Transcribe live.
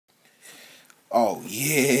Oh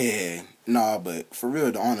yeah, nah, but for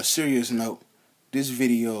real, on a serious note, this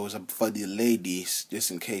video is for the ladies, just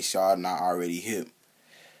in case y'all not already hip.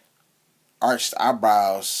 Arched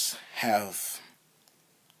eyebrows have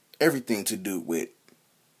everything to do with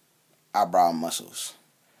eyebrow muscles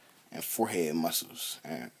and forehead muscles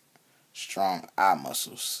and strong eye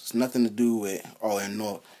muscles. It's nothing to do with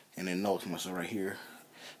and the nose muscle right here.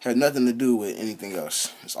 Has nothing to do with anything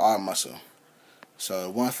else. It's all muscle.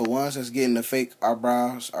 So one for ones that's getting the fake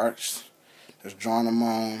eyebrows arched, that's drawing them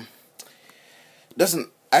on,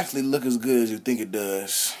 doesn't actually look as good as you think it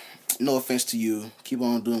does. No offense to you. Keep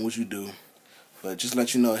on doing what you do. But just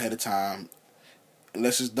let you know ahead of time,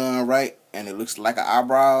 unless it's done right and it looks like an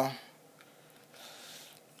eyebrow,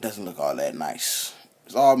 it doesn't look all that nice.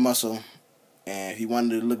 It's all muscle, and if you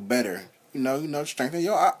wanted to look better, strengthen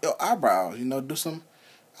your eyebrows. Do some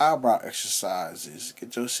eyebrow exercises.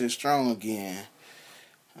 Get your shit strong again.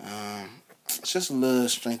 It's just a little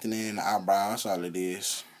strengthening in the eyebrows. That's all it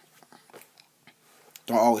is.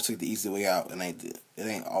 Don't always take the easy way out. It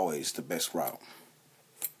ain't always the best route.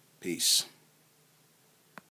 Peace.